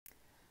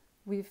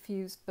We've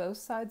fused both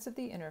sides of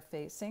the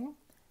interfacing,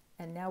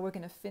 and now we're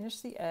going to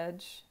finish the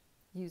edge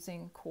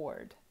using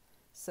cord.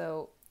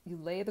 So you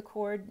lay the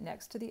cord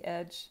next to the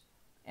edge,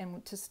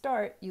 and to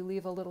start you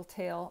leave a little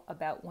tail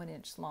about 1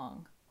 inch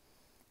long.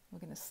 We're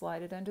going to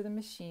slide it under the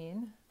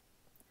machine.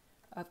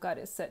 I've got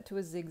it set to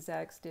a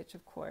zigzag stitch,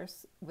 of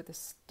course, with a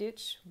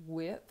stitch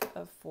width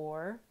of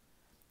 4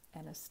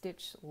 and a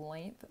stitch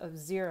length of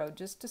 0,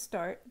 just to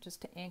start,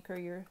 just to anchor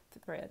your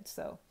thread.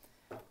 So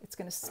it's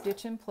going to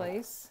stitch in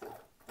place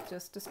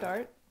just to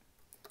start.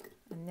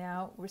 And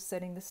now we're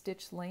setting the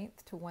stitch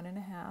length to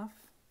 1.5,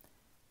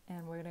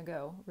 and we're going to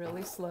go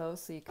really slow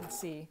so you can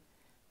see.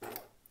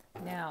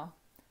 Now,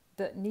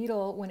 the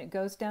needle, when it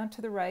goes down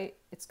to the right,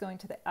 it's going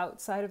to the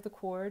outside of the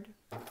cord,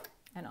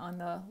 and on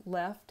the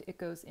left, it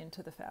goes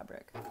into the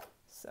fabric.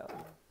 So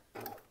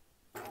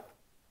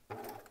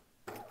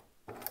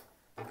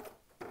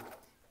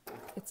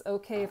it's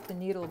okay if the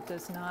needle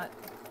does not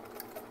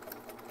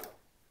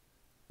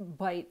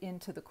bite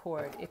into the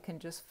cord. It can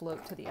just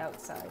float to the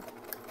outside.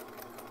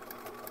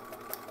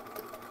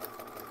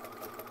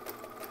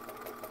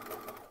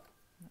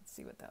 Let's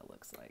see what that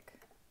looks like.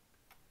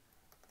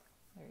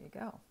 There you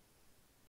go.